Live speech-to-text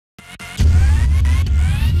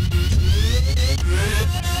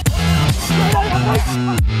Die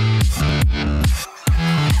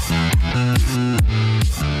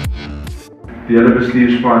hele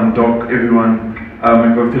bestuurspan, Doc, everyone.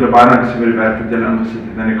 Ek wil vir julle baie dankie vir die werk wat julle ingesit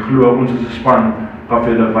het. En ek glo ons as 'n span gaan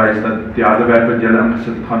vir julle wys dat die harde werk wat julle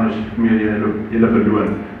ingesit het, gaan ons meer julle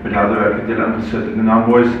beloon met die harde werk wat julle ingesit het. En dan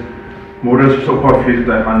boys, môre is ons op haar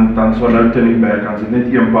vliegtuig en dan sal nou ten die berg, dan is dit net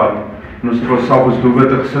een pad. En ons het vir onsself ons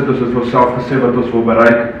doelwitte gesit, ons het vir onsself gesê wat ons wil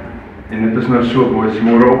bereik. En dit is nou so boys,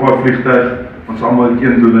 môre op haar vliegtuig, ons almal het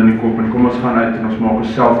een doel in die kop en kom ons gaan uit en ons maak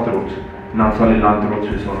onsself trots. En dan sal die land trots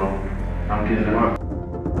wees op ons. Dankie julle.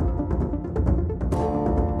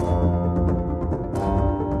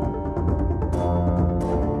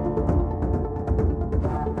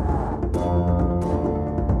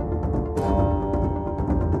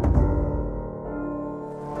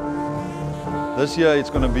 This year it's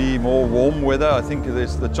going to be more warm weather. I think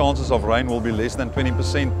the chances of rain will be less than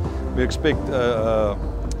 20%. We expect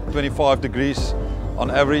 25 degrees on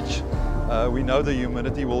average. We know the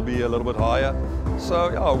humidity will be a little bit higher. So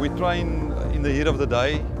yeah, we train in the heat of the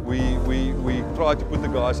day. We try to put the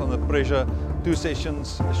guys under pressure. 2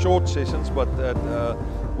 sessions, short sessions, but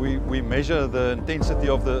we measure the intensity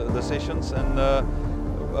of the sessions, and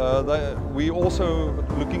we also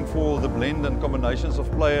looking for the blend and combinations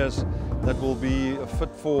of players that will be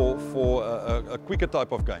fit for a quicker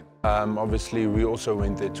type of game. Obviously, we also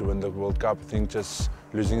went there to win the World Cup. I think just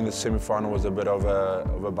losing in the semi-final was a bit of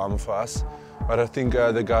a bummer for us. But I think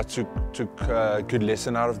the guys took a good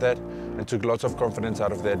lesson out of that and took lots of confidence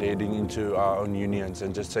out of that heading into our own unions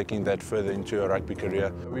and just taking that further into a rugby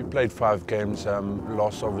career. We played 5 games,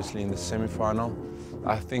 lost obviously in the semi-final.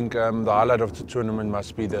 I think the highlight of the tournament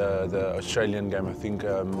must be the Australian game. I think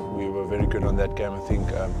we were very good on that game. I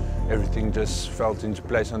think everything just fell into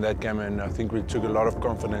place on that game, and I think we took a lot of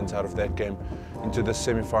confidence out of that game into the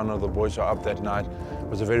semi-final. The boys were up that night. It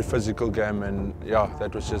was a very physical game, and yeah,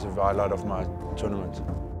 that was just a highlight of my tournament.